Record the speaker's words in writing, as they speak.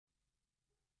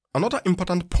Another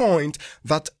important point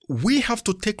that we have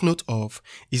to take note of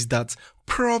is that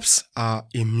probes are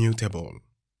immutable.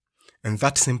 And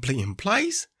that simply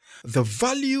implies the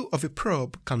value of a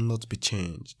probe cannot be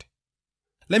changed.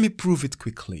 Let me prove it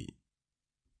quickly.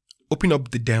 Open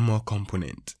up the demo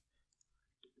component.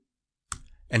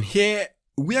 And here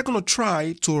we are going to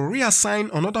try to reassign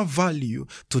another value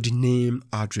to the name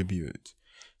attribute.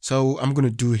 So I'm going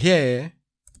to do here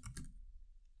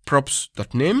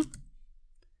props.name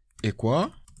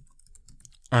equal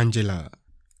Angela.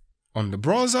 On the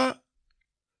browser,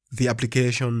 the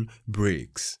application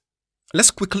breaks.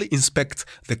 Let's quickly inspect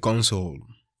the console.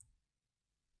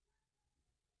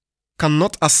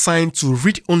 Cannot assign to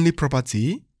read-only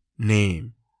property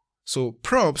name. So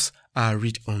probes are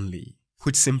read-only,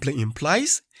 which simply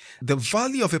implies the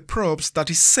value of a probes that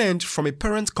is sent from a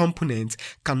parent component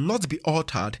cannot be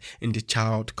altered in the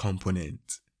child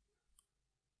component.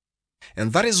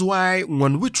 And that is why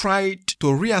when we tried to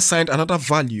reassign another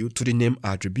value to the name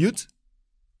attribute,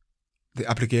 the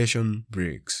application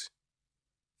breaks.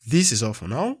 This is all for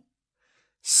now.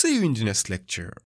 See you in the next lecture.